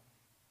mine.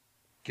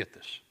 Get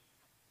this.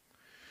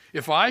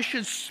 If I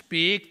should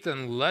speak,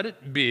 then let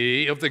it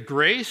be of the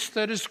grace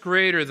that is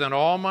greater than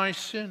all my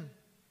sin,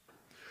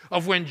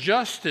 of when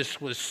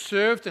justice was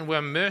served and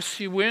when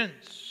mercy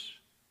wins,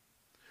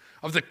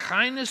 of the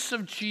kindness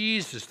of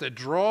Jesus that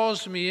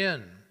draws me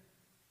in.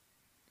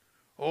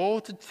 Oh,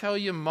 to tell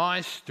you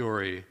my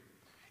story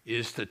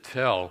is to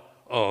tell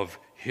of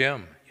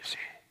him, you see.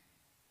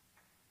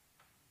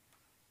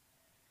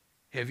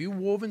 Have you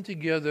woven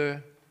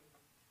together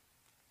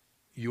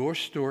your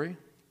story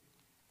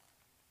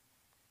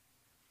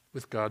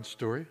with God's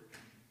story?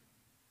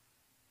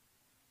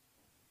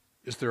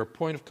 Is there a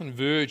point of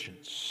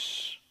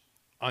convergence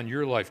on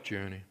your life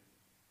journey?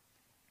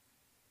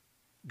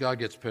 God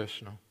gets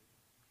personal.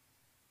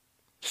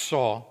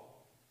 Saul,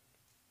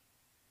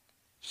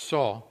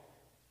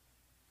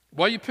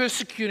 why are you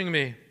persecuting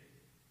me?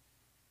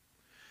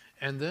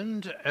 And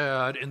then to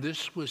add, and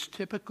this was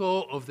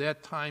typical of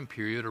that time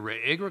period, or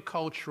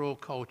agricultural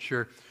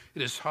culture,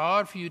 it is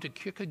hard for you to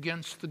kick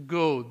against the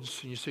goads.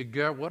 And you say,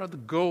 God, what are the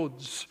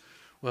goads?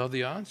 Well,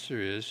 the answer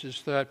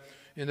is that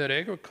in that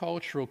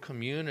agricultural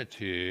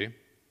community,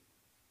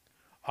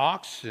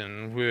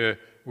 oxen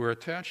were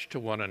attached to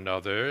one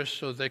another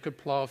so they could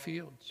plow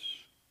fields.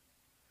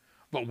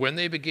 But when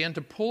they began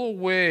to pull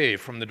away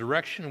from the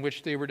direction in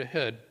which they were to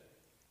head,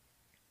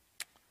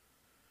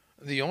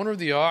 the owner of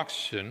the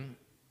oxen,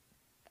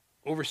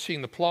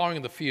 overseeing the plowing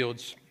of the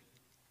fields,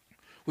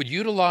 would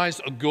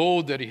utilize a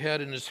goad that he had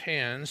in his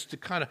hands to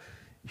kind of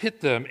hit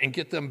them and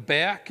get them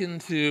back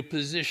into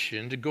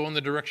position to go in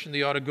the direction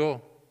they ought to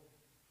go.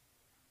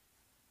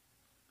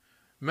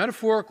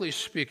 Metaphorically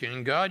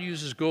speaking, God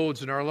uses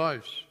goads in our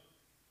lives.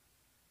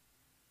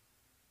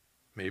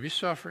 Maybe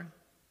suffering,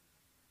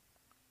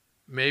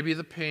 maybe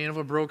the pain of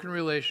a broken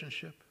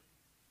relationship,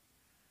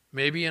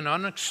 maybe an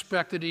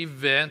unexpected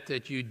event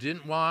that you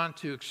didn't want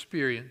to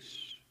experience.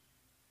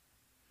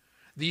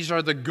 These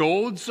are the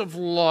goads of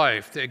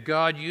life that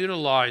God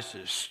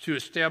utilizes to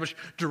establish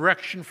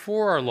direction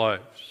for our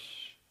lives.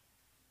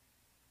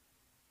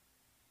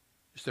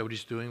 Is that what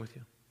he's doing with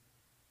you?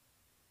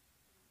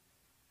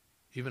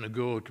 Even a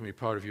goad can be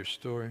part of your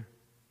story.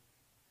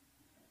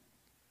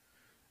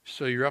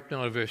 So you're up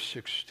now to verse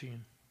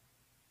 16.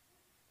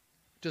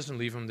 Doesn't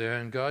leave them there,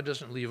 and God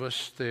doesn't leave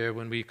us there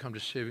when we come to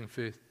saving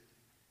faith.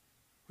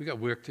 We got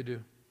work to do.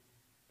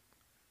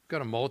 We've got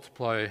to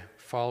multiply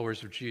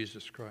followers of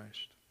Jesus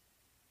Christ.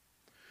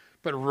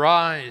 But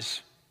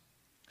rise,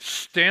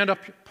 stand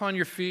up upon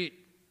your feet,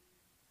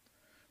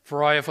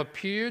 for I have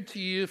appeared to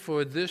you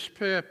for this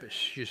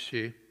purpose, you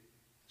see.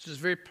 This is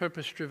very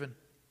purpose-driven.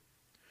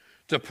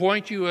 To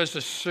appoint you as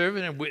a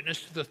servant and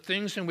witness to the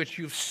things in which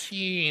you've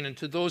seen and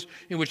to those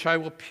in which I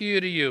will appear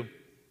to you,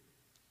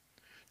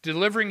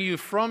 delivering you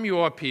from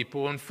your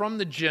people and from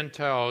the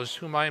Gentiles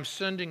whom I am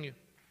sending you.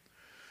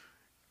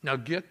 Now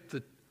get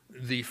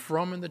the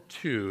from and the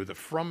to, the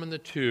from and the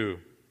to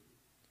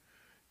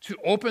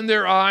open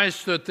their eyes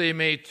so that they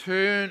may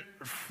turn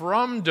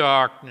from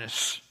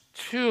darkness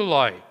to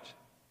light,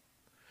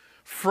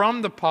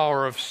 from the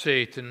power of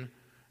Satan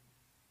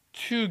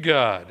to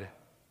God.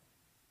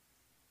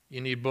 You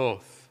need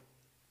both,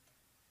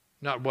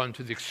 not one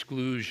to the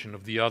exclusion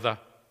of the other,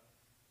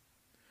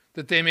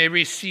 that they may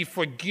receive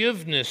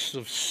forgiveness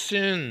of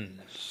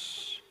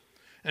sins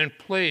and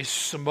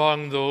place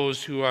among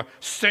those who are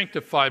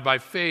sanctified by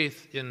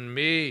faith in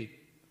me.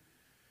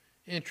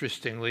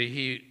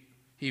 Interestingly,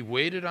 he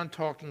waited on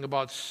talking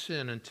about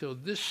sin until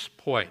this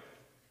point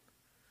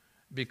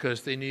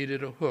because they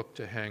needed a hook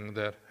to hang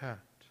that hat.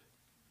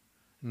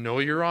 Know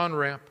your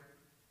on-ramp.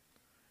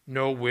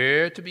 Know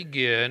where to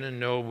begin and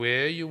know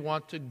where you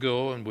want to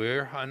go and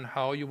where and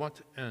how you want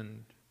to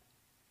end.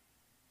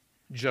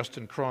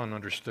 Justin Cron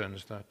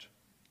understands that.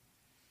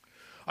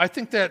 I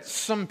think that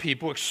some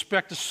people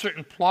expect a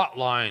certain plot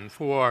line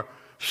for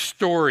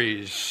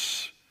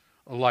stories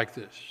like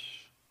this.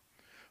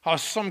 How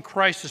some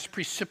crisis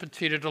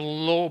precipitated a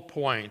low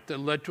point that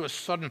led to a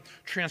sudden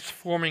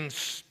transforming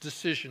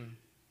decision.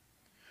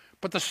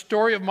 But the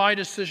story of my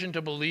decision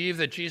to believe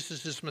that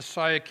Jesus is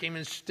Messiah came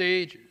in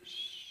stages,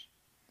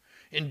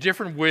 in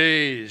different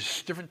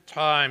ways, different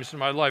times in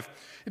my life.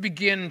 It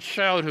began in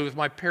childhood with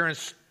my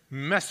parents'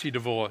 messy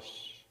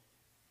divorce.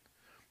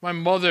 My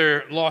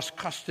mother lost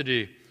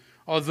custody,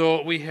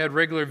 although we had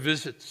regular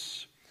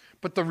visits.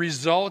 But the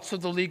results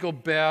of the legal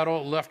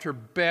battle left her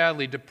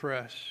badly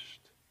depressed.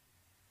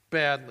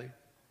 Badly.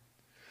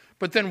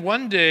 But then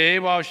one day,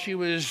 while she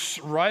was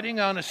riding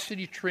on a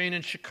city train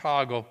in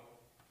Chicago,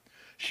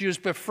 she was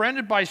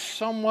befriended by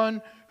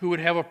someone who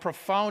would have a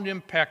profound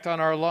impact on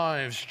our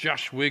lives,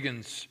 Josh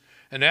Wiggins,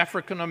 an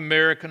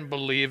African-American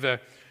believer.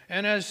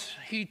 And as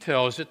he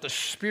tells it, the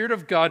Spirit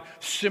of God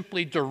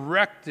simply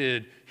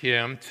directed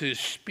him to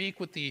speak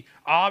with the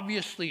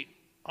obviously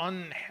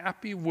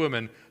unhappy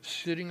woman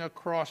sitting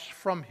across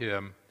from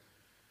him.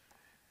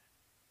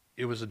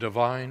 It was a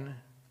divine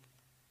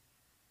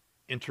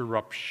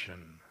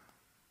interruption.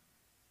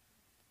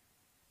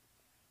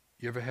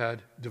 You ever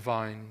had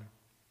divine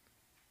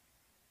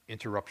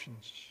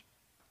interruptions?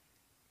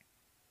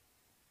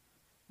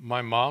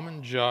 My mom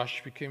and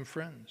Josh became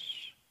friends.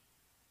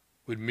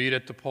 We'd meet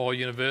at DePaul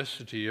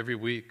University every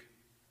week.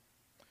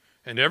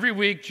 And every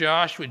week,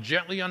 Josh would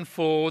gently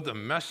unfold the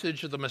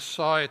message of the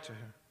Messiah to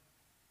her.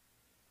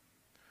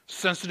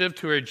 Sensitive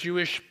to her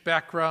Jewish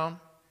background,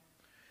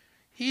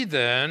 he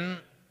then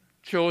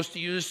chose to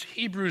use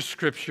Hebrew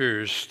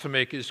scriptures to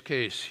make his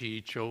case.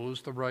 He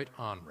chose the right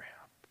on-ramp.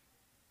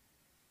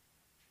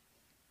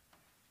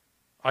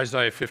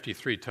 Isaiah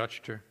 53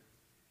 touched her,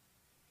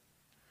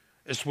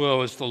 as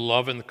well as the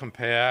love and the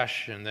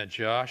compassion that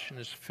Josh and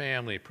his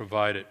family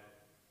provided,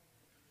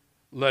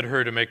 led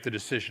her to make the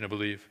decision to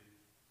believe.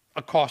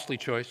 A costly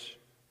choice.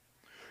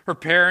 Her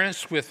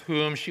parents, with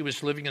whom she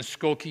was living in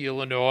Skokie,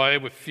 Illinois,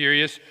 were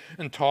furious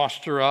and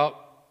tossed her out.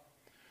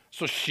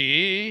 So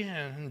she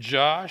and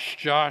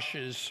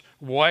Josh's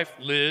wife,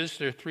 Liz,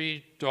 their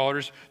 3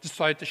 daughters,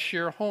 decided to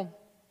share a home.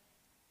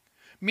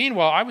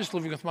 Meanwhile, I was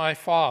living with my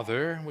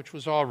father, which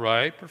was all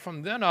right, but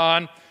from then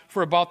on,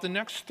 for about the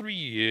next 3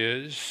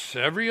 years,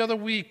 every other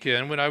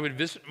weekend when I would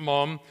visit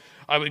Mom,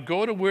 I would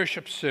go to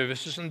worship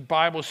services and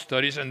Bible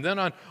studies, and then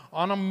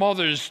on a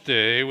Mother's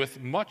Day, with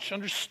much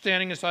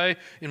understanding as I,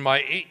 in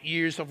my 8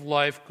 years of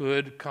life,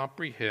 could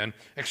comprehend,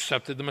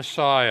 accepted the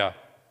Messiah.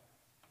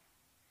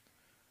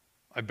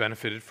 I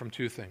benefited from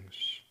two things.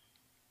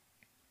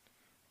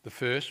 The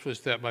first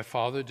was that my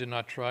father did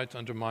not try to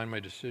undermine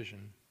my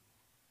decision.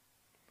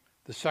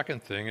 The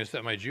second thing is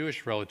that my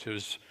Jewish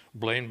relatives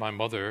blamed my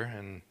mother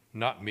and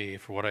not me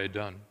for what I had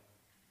done.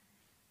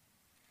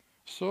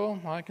 So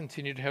I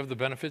continued to have the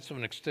benefits of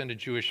an extended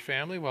Jewish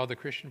family while the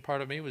Christian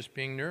part of me was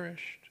being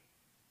nourished.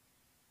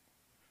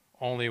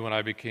 Only when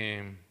I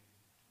became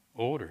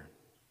older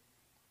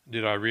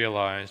did I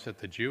realize that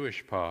the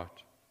Jewish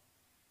part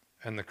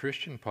and the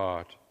Christian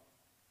part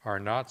are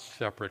not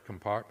separate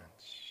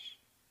compartments,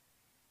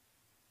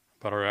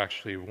 but are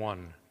actually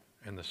one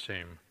and the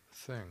same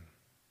thing.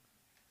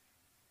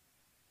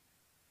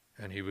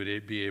 And he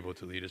would be able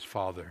to lead his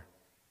father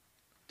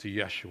to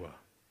Yeshua,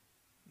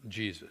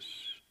 Jesus,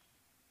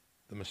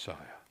 the Messiah.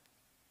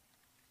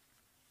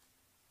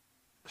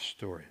 A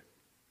story.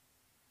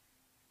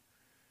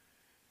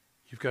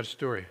 You've got a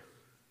story.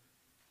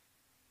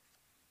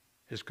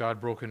 Has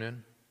God broken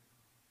in?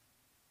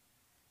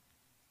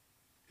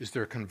 Is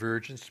there a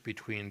convergence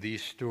between the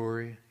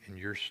story and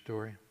your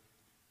story?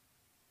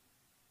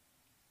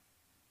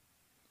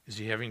 Is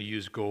he having to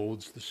use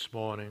golds this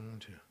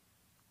morning to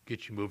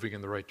get you moving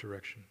in the right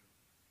direction?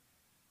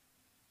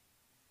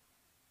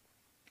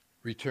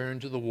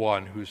 Return to the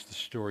one who's the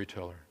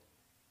storyteller,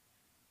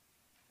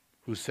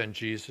 who sent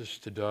Jesus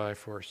to die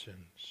for our sins,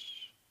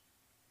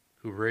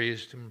 who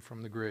raised him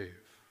from the grave.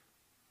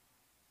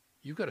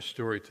 You've got a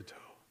story to tell.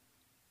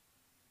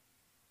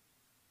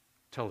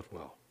 Tell it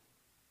well.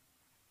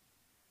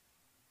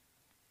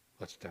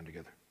 Let's stand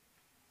together.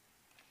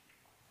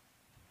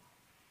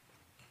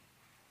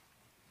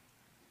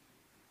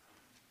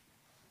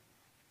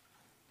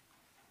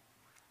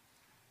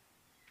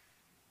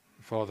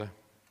 Father,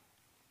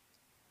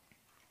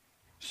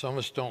 some of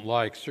us don't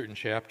like certain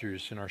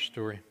chapters in our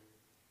story.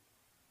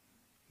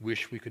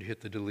 Wish we could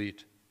hit the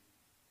delete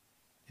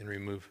and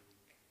remove.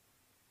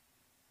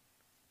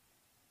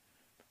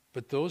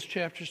 But those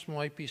chapters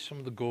might be some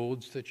of the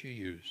golds that you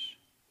use.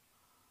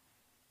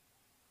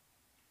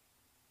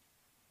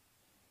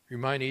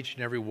 Remind each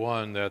and every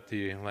one that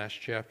the last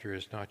chapter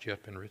has not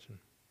yet been written.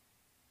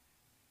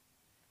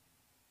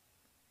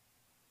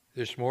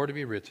 There's more to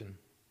be written,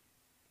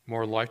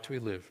 more life to be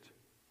lived,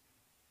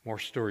 more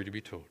story to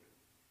be told.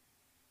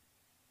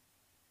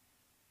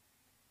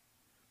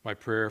 My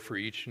prayer for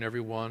each and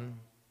every one,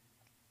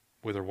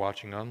 whether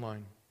watching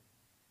online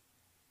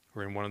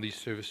or in one of these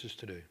services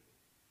today,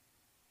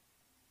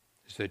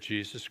 is that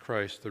Jesus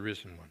Christ, the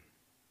risen one,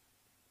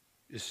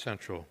 is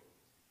central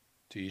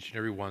to each and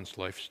every one's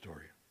life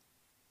story.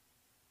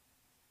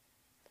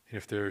 And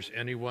if there's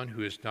anyone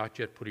who is not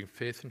yet putting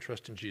faith and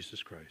trust in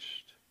Jesus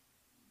Christ,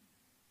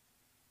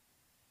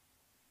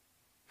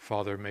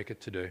 Father, make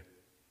it today.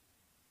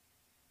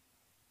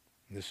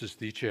 And this is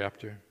the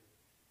chapter.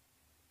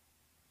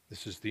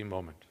 This is the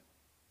moment.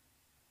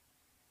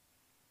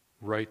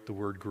 Write the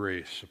word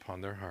grace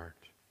upon their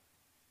heart.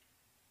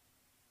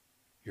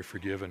 You're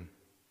forgiven.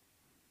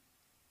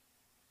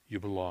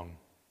 You belong.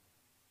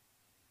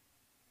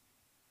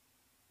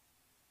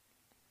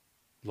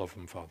 Love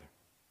them, Father.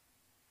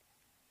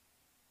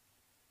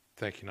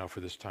 Thank you now for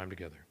this time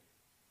together.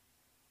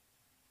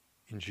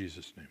 In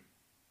Jesus' name,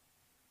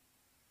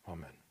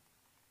 amen.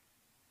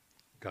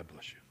 God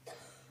bless you.